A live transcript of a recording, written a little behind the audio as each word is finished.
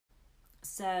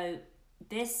So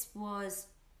this was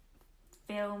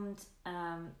filmed.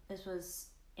 This was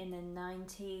in the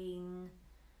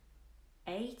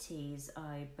 1980s,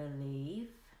 I believe.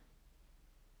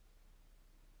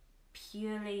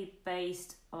 Purely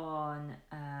based on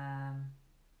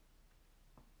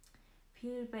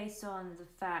the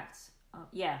fact.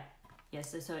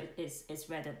 It's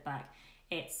read it back.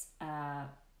 It's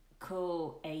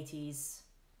cool 80s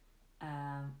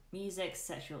music,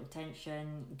 sexual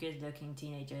tension, good-looking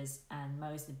teenagers, and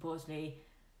most importantly,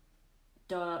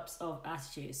 dollops of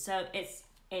attitude. So it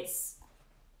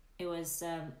was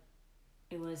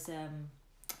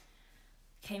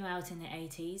came out in the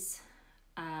 80s.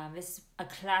 This is a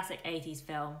classic 80s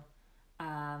film.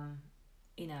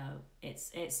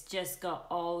 It's just got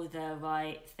all the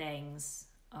right things.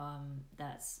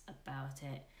 That's about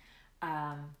it.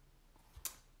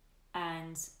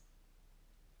 And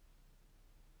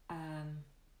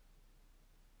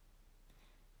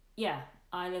yeah,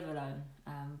 I live alone,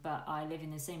 but I live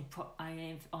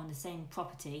on the same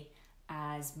property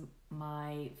as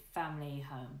my family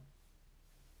home.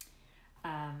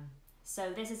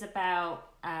 So this is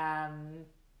about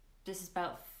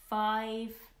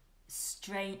five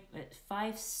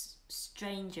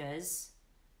strangers,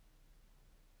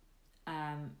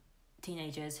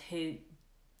 teenagers who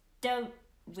don't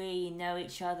really know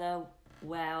each other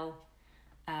well,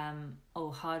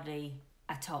 or hardly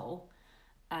at all.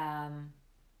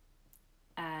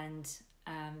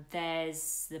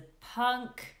 There's the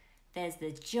punk, there's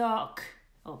the jock,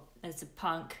 there's the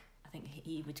punk, I think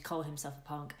he would call himself a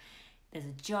punk, there's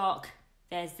a jock,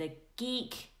 there's the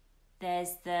geek,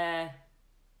 there's the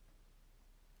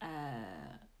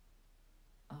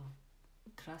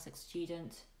classic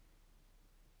student,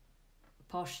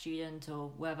 posh student or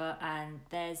whatever, and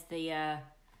there's the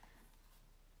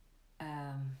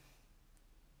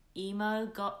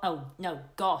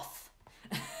goth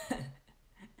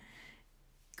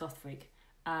goth freak,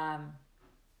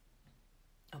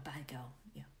 bad girl,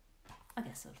 yeah, I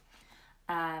guess so.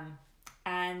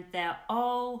 And they're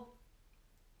all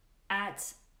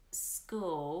at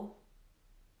school,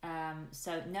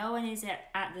 so no one is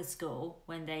at the school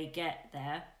when they get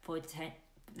there for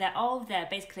they're all there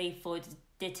basically for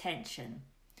detention.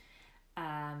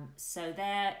 So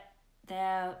they're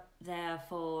there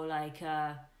for like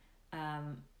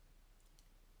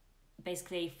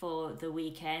basically for the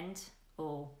weekend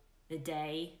or the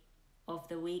day of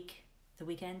the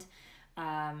weekend.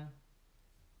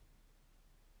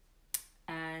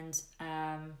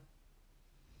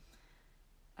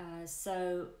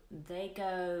 So they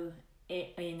go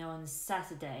in on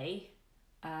Saturday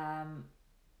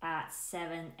at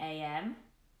 7 a.m.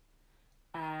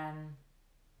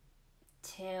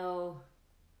 Till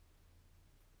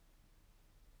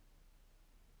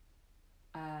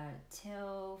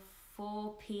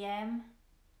 4 p.m.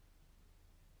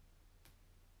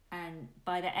 And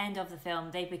by the end of the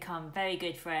film, they become very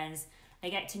good friends. They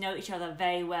get to know each other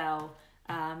very well.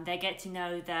 They get to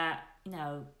know that,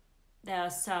 there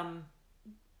are some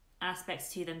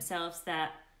aspects to themselves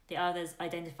that the others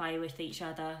identify with each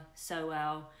other so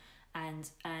well. And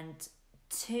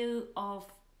two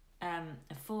of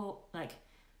four,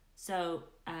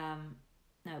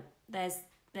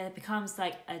 there becomes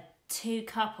like two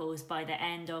couples by the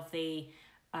end of the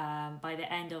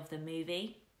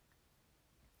movie.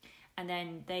 And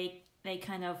then they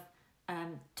kind of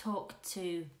talk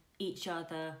to each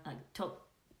other, talk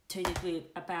to the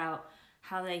group about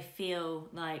how they feel,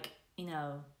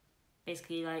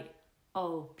 basically like,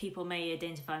 oh, people may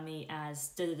identify me as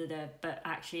da da da da, but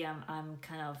actually I'm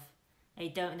kind of, they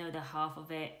don't know the half of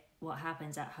it, what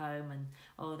happens at home and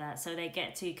all that. So they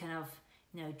get to kind of,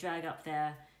 drag up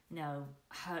their,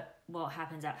 what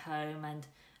happens at home and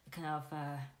kind of,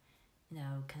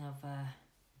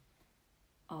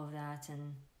 all that,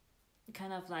 and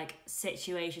kind of like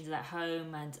situations at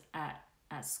home and at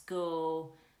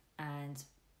school and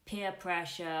peer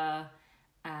pressure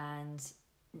and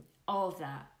all of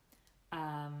that.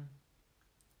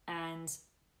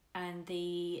 And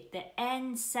the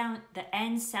end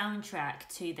soundtrack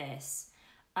to this,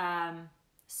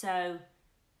 so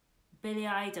Billy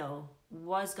Idol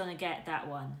was gonna get that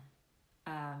one,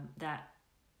 that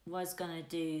was gonna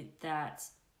do that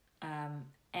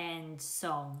end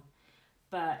song,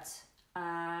 but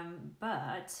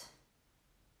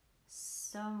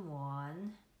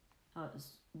someone, it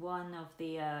was one of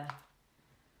the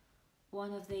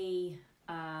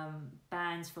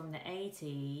bands from the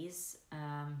 80s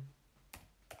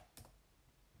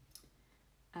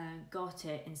got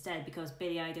it instead because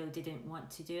Billy Idol didn't want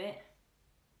to do it.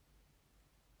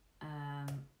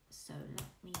 So let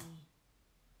me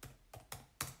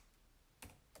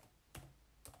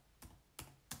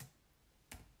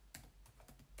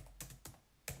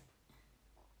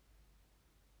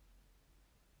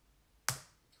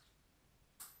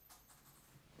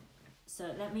So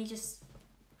let me just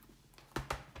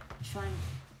try and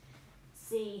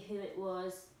see who it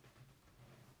was.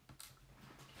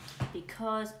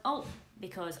 Because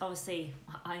obviously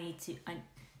I need to,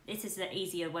 this is the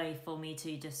easier way for me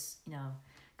to just, you know,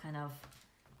 kind of,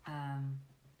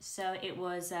 so it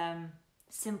was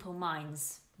Simple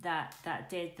Minds that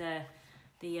did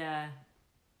the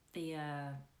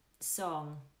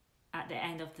song at the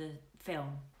end of the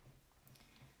film.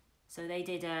 So they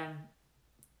did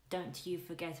Don't You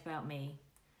Forget About Me,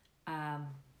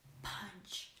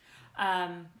 Punch,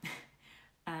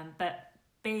 but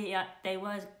they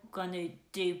was going to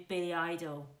do Billy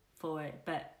Idol for it,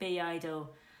 but Billy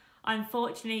Idol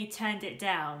unfortunately turned it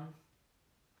down.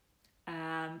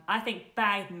 I think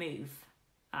bad move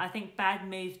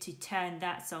to turn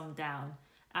that song down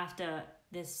after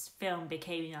this film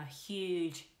became a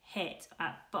huge hit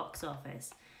at box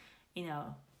office, you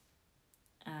know.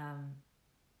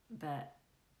 But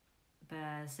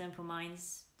Simple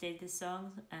Minds did the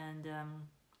song, and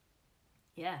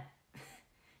yeah,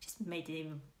 just made it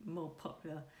even more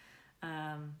popular,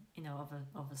 you know,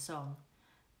 of a song.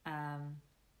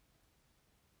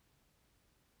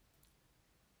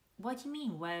 What do you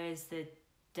mean? Where is the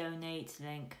donate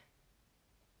link?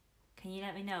 Can you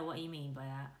let me know what you mean by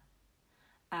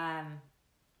that?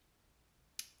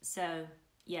 So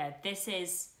yeah, this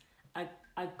is a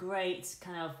great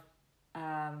kind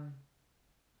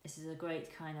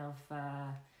of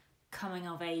coming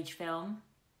of age film,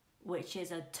 which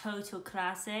is a total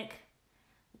classic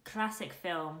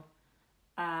film.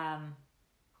 And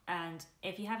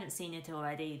if you haven't seen it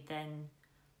already, then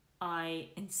I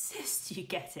insist you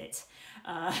get it,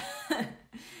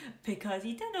 because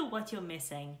you don't know what you're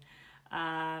missing,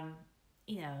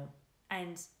 you know.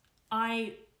 And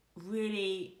I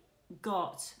really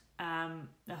got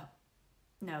the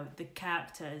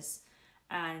characters,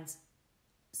 and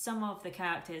some of the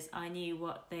characters I knew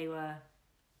what they were.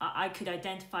 I could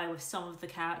identify with some of the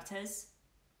characters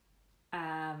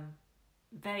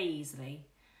very easily.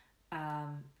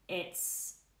 It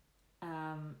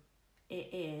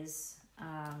is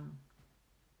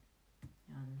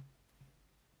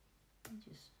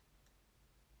just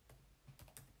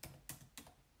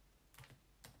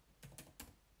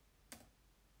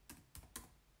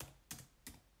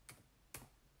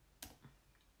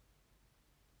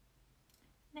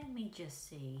let me just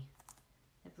see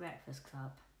The Breakfast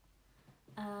Club.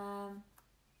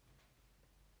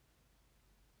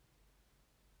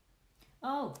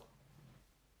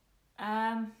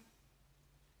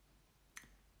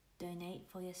 Donate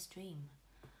for your stream.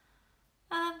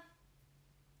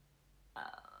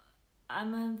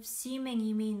 I'm assuming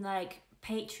you mean like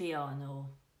Patreon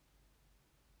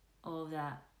or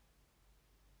that.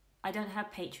 I don't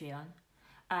have Patreon.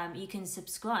 You can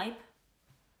subscribe.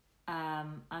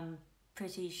 I'm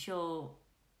pretty sure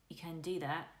you can do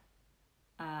that.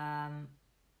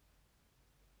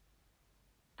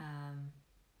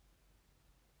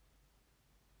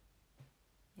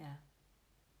 Yeah,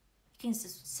 you can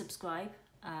subscribe.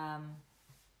 I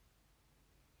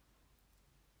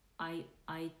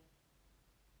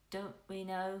don't really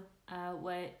know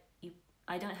where you.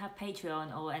 I don't have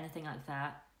Patreon or anything like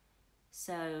that.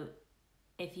 So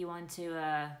if you want to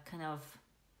kind of,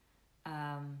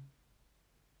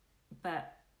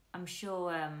 but I'm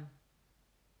sure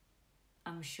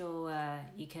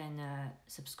you can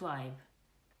subscribe,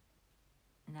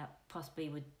 and that possibly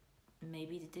would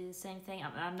maybe do the same thing.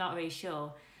 I'm not really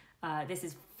sure. This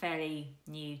is fairly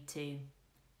new to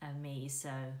me,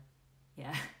 so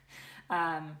yeah.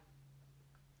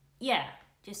 Yeah,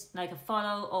 just like a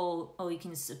follow, or you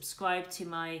can subscribe to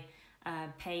my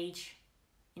page,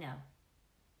 you know,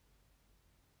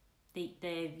 the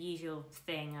usual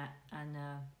thing on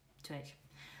Twitch.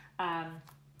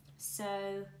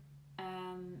 So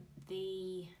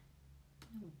the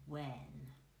when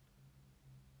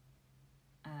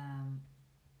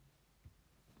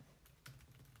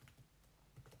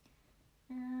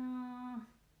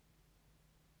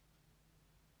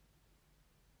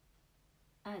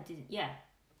I didn't. Yeah,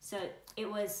 so it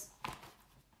was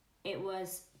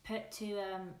put to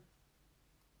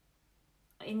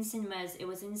in cinemas. It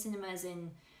was in cinemas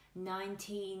in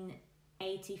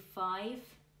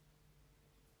 1985.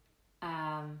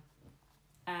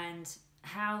 And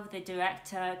how the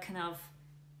director kind of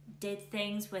did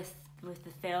things with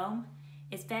the film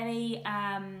is very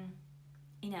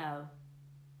you know,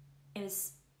 it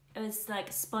was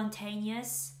like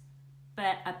spontaneous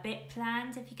but a bit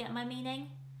planned, if you get my meaning.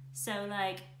 So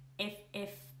like if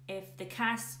the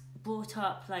cast brought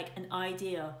up like an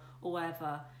idea or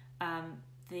whatever,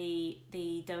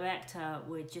 the director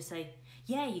would just say,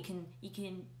 yeah, you can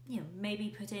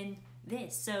maybe put in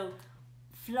this. So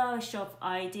flourish of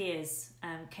ideas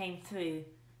came through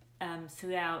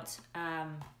throughout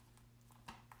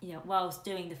whilst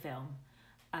doing the film,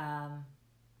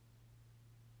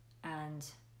 and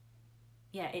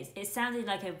yeah, it sounded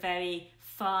like a very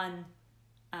fun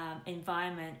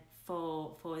environment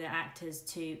for the actors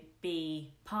to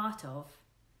be part of,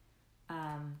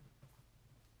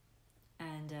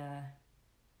 and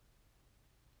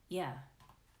yeah.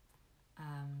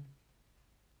 Um,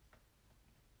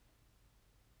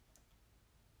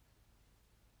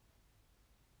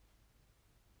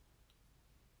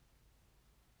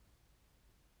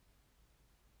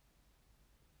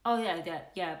 oh yeah,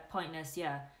 yeah, pointless.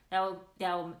 Yeah,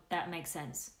 that makes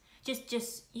sense.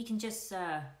 Just you can just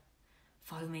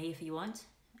follow me if you want.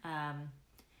 Um,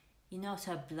 you're not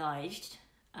obliged,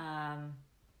 um,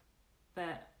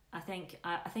 but I think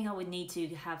I would need to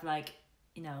have like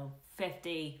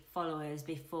 50 followers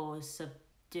before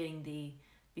doing the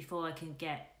before I can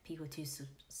get people to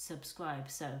subscribe.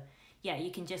 So yeah,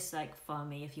 you can just like follow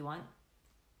me if you want,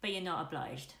 but you're not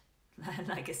obliged,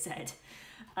 like I said.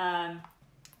 Um,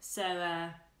 so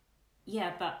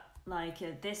yeah, but like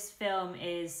this film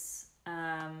is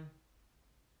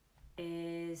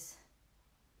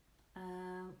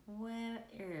where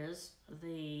is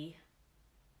the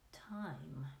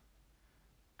time?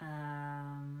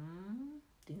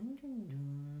 Dun, dun,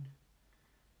 dun.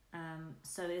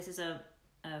 So this is a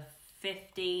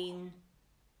 15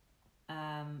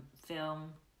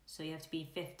 film, so you have to be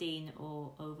 15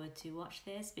 or over to watch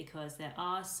this, because there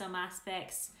are some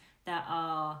aspects that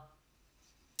are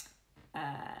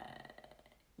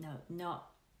no, not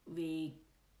really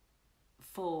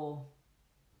for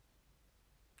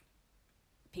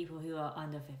people who are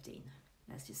under 15,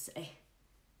 let's just say.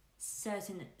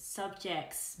 Certain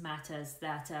subjects matters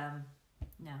that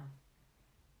no,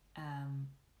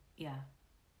 yeah.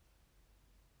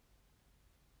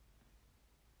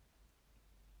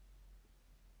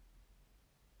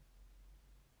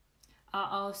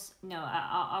 No,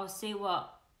 I'll see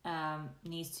what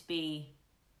needs to be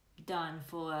done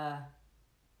for a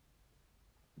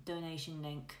donation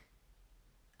link,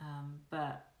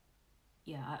 but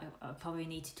yeah, I probably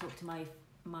need to talk to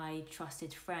my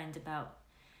trusted friend about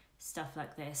stuff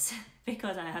like this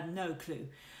because I have no clue.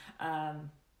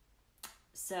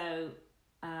 So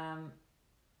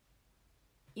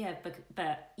yeah,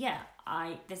 but yeah,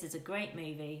 this is a great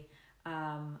movie,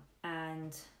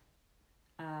 and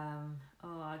oh,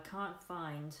 I can't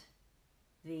find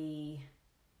the.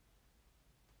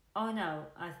 Oh no,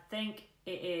 I think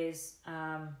it is.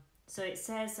 So it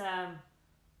says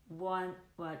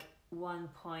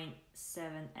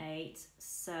 1.78.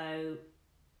 So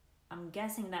I'm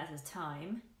guessing that's the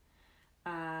time.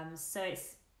 So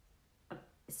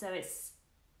it's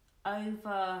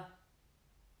over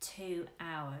 2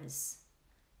 hours.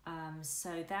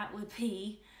 So that would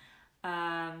be 2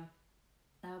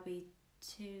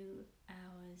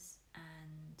 hours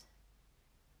and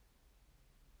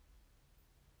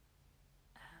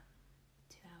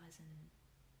 2 hours and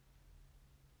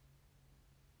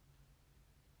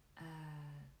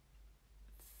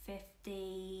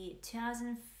 50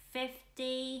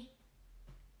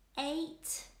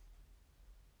 2058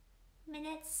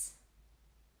 minutes.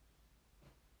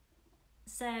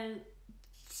 So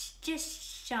just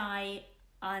shy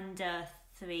under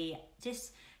 3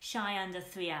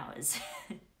 hours.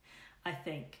 I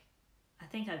think I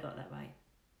got that right.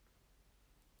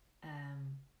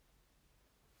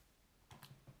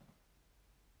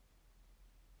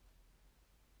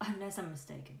 Unless I'm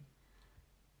mistaken.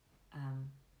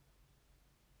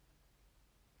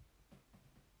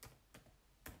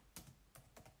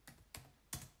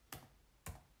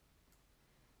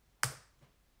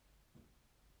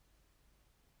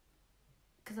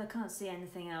 Because I can't see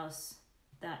anything else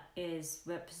that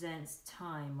represents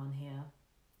time on here.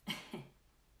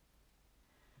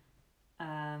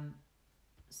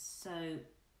 So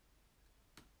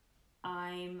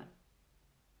I'm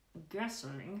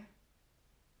guessing.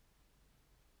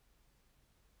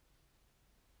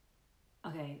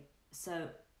 Okay, so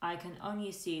I can only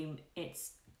assume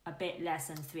it's a bit less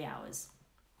than 3 hours.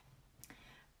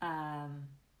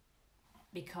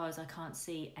 Because I can't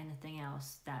see anything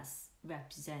else that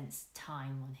represents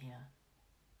time on here.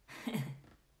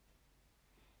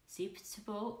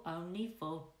 Suitable only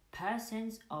for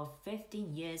persons of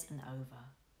 15 years and over.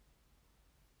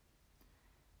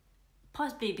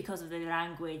 Possibly because of the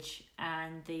language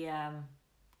and the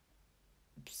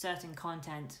certain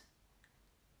content,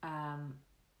 and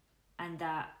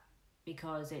that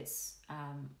because it's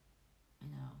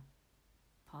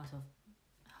part of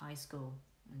high school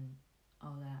and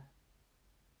all that.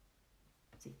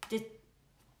 See, just,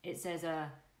 it says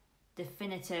a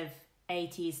definitive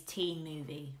 80s teen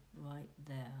movie right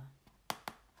there.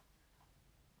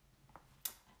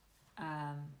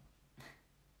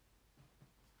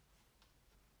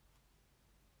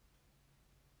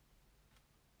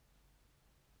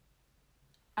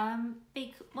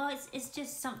 Well, it's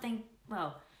just something.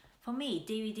 Well, for me,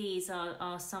 DVDs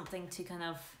are something to kind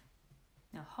of,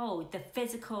 hold the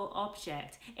physical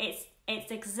object. It's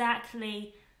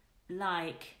exactly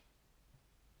like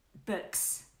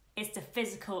books. It's the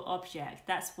physical object.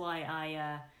 That's why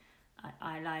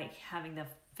I like having the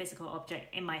physical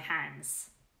object in my hands.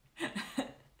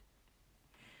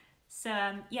 So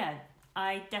yeah,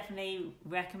 I definitely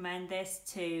recommend this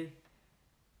to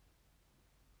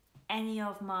any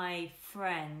of my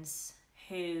friends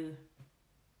who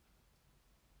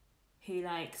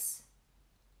likes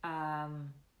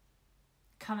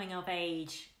coming of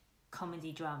age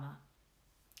comedy drama.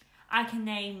 I can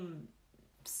name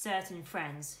certain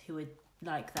friends who would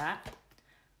like that,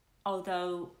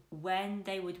 although when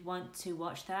they would want to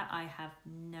watch that I have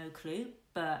no clue,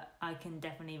 but I can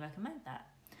definitely recommend that.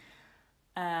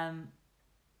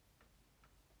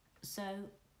 So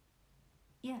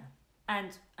yeah,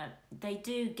 and they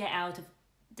do get out of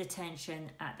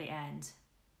detention at the end.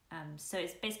 So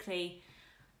it's basically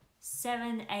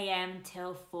 7 a.m.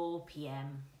 till 4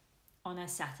 p.m. on a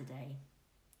Saturday.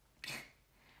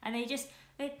 And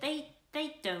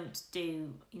they don't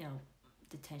do,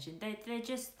 detention. They're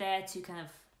just there to kind of,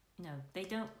 they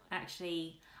don't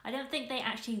actually, I don't think they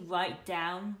actually write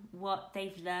down what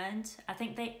they've learned. I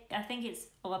think it's,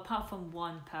 or apart from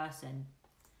one person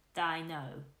that I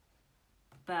know,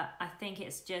 but I think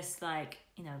it's just like,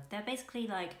 they're basically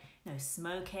like,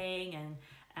 smoking and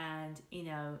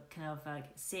kind of like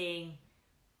seeing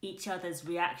each other's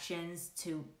reactions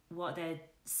to what they're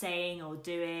saying or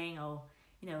doing, or,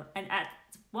 and at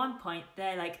one point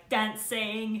they're like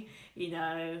dancing,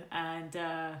 and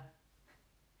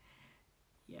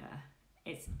yeah,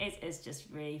 it's just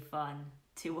really fun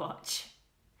to watch,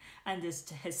 and just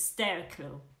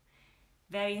hysterical,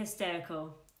 very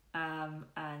hysterical,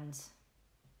 and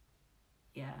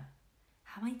yeah.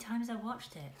 How many times I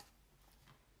watched it?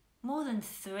 More than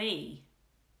 3,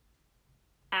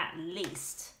 at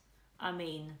least. I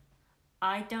mean,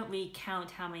 I don't really count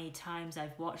how many times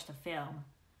I've watched a film,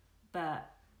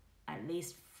 but at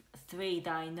least 3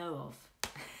 that I know of.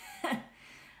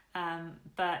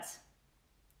 But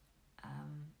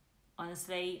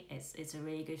honestly, it's a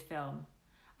really good film.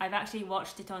 I've actually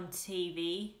watched it on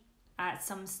TV at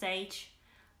some stage,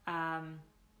 and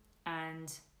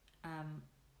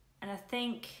I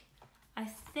think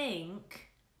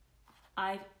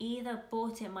I've either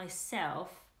bought it myself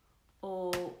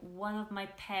or one of my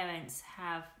parents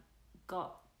have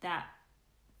got that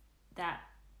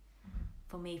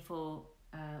for me for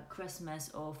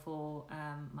Christmas or for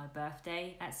my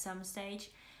birthday at some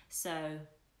stage. So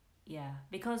yeah,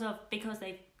 because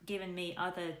they've given me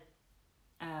other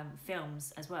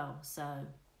films as well. So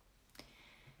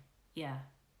yeah,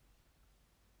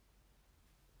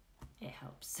 it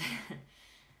helps.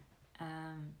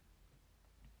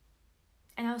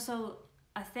 And also,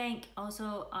 I think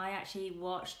I actually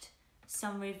watched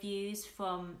some reviews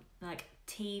from like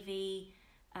TV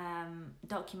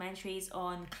documentaries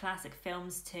on classic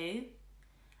films too,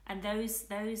 and those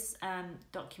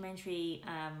documentary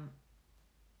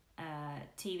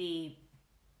TV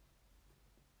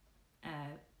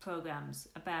programs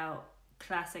about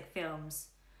classic films,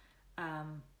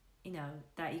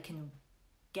 that you can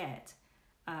get,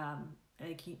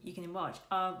 like you can watch,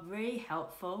 are really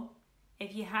helpful.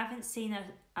 If you haven't seen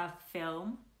a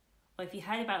film, or if you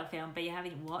heard about a film but you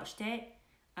haven't watched it,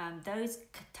 those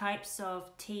types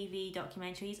of TV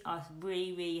documentaries are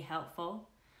really, really helpful.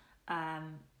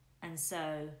 And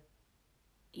so,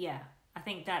 yeah, I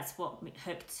think that's what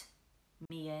hooked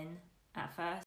me in at first.